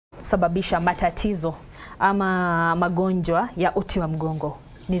zinazosababisha matatizo ama magonjwa ya uti wa mgongo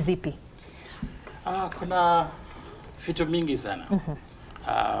ni zipi? Kuna vitu mingi sana.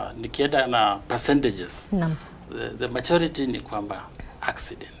 Nikienda na percentages. The majority ni kwamba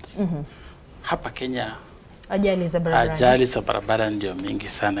accidents. Hapa Kenya ajali za barabara ndio mingi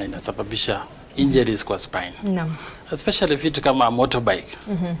sana, inasababisha injuries kwa spine. Especially vitu kama motorbike.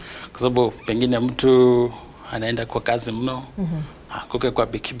 Kwa sababu pengine mtu anaenda kwa kazi mno, kuke kwa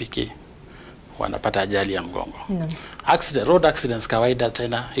bikibiki, wanapata ajali ya mgongo. Accident, road accidents kawaida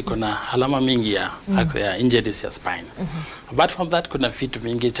tena iko na alama mingi ya injuries ya spine. Apart from that, kuna vitu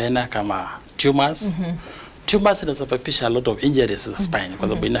mingi tena kama tumors. Tumors inasababisha a lot of injuries to spine kwa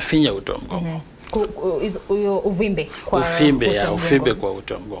sababu inafinya uti wa mgongo. Uvimbe kwa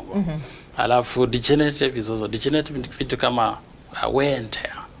uti wa mgongo. Alafu degenerative is also degenerative vitu kama wear and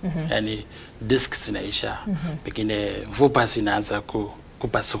tear. Yani discs zinaisha, pengine mfupa zinaanza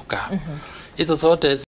kupasuka. Hizo zote